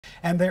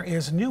And there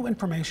is new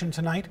information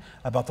tonight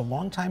about the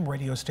longtime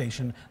radio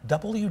station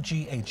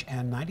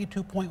WGHN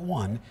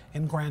 92.1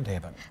 in Grand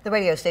Haven. The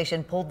radio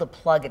station pulled the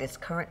plug at its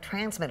current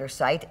transmitter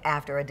site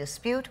after a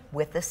dispute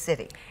with the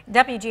city.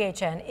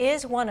 WGHN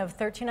is one of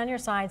 13 on Your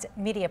Side's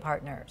media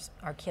partners.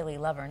 Our Keely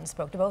Lovern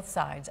spoke to both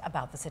sides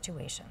about the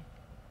situation.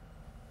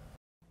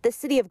 The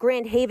city of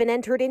Grand Haven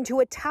entered into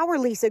a tower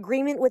lease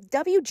agreement with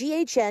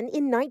WGHN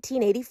in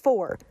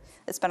 1984.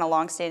 It's been a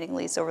long-standing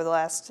lease over the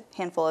last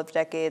handful of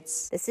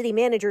decades. The city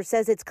manager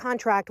says its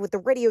contract with the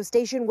radio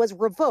station was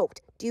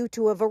revoked due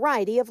to a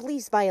variety of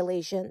lease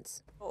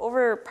violations.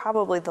 Over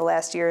probably the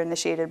last year,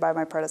 initiated by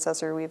my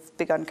predecessor, we've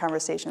begun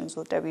conversations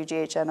with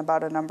WGHN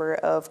about a number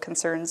of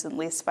concerns and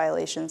lease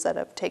violations that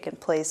have taken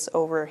place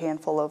over a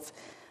handful of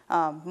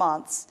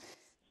months.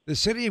 The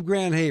city of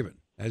Grand Haven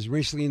has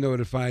recently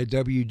notified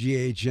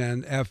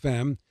WGHN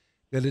FM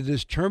that it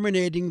is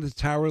terminating the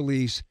tower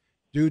lease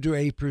due to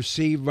a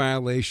perceived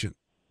violation.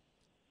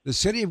 The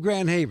city of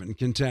Grand Haven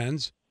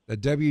contends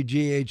that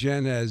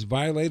WGHN has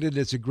violated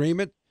its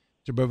agreement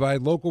to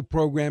provide local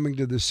programming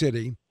to the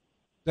city.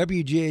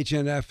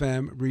 WGHN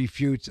FM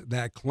refutes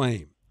that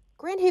claim.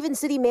 Grand Haven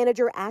City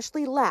Manager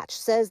Ashley Latch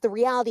says the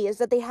reality is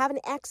that they have an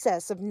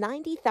excess of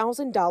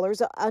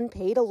 $90,000 of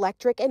unpaid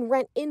electric and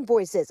rent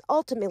invoices,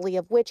 ultimately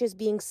of which is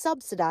being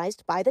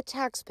subsidized by the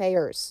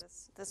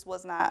taxpayers. This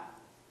was not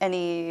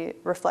any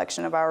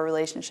reflection of our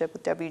relationship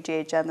with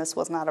WGHN. This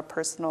was not a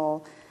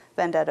personal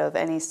vendetta of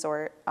any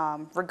sort.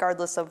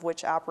 Regardless of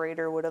which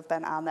operator would have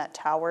been on that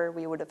tower,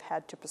 we would have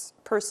had to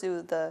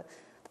pursue the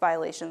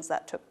violations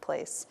that took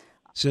place.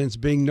 Since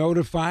being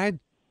notified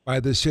by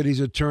the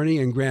city's attorney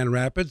in Grand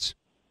Rapids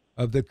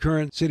of the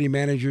current city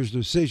manager's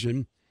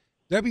decision,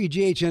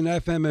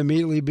 WGHN FM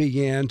immediately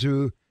began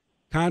to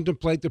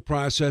contemplate the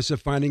process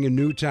of finding a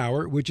new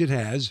tower, which it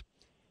has,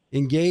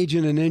 engage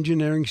in an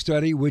engineering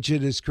study, which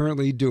it is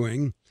currently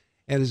doing,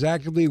 and is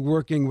actively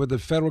working with the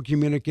Federal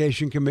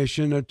Communication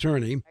Commission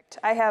attorney.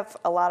 I have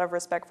a lot of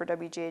respect for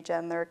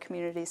WGHN. They're a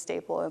community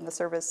staple, and the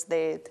service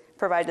they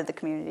provide to the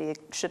community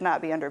should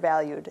not be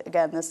undervalued.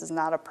 Again, this is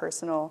not a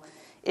personal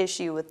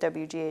issue with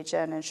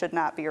WGHN and should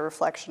not be a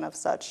reflection of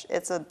such.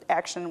 It's an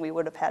action we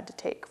would have had to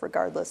take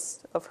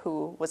regardless of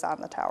who was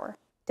on the tower.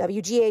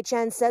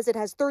 WGHN says it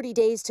has 30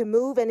 days to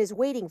move and is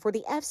waiting for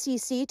the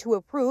FCC to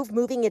approve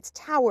moving its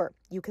tower.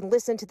 You can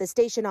listen to the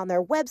station on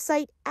their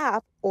website,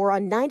 app, or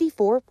on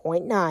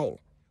 94.9.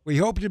 We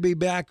hope to be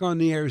back on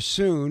the air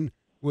soon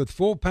with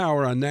full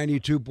power on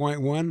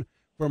 92.1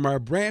 from our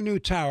brand new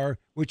tower,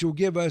 which will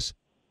give us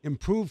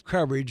improved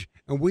coverage,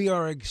 and we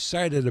are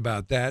excited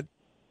about that.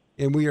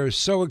 And we are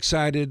so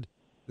excited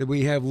that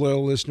we have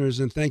loyal listeners,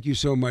 and thank you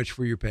so much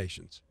for your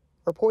patience.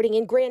 Reporting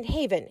in Grand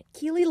Haven,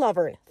 Keely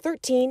Lovern,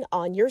 13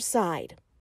 on Your Side.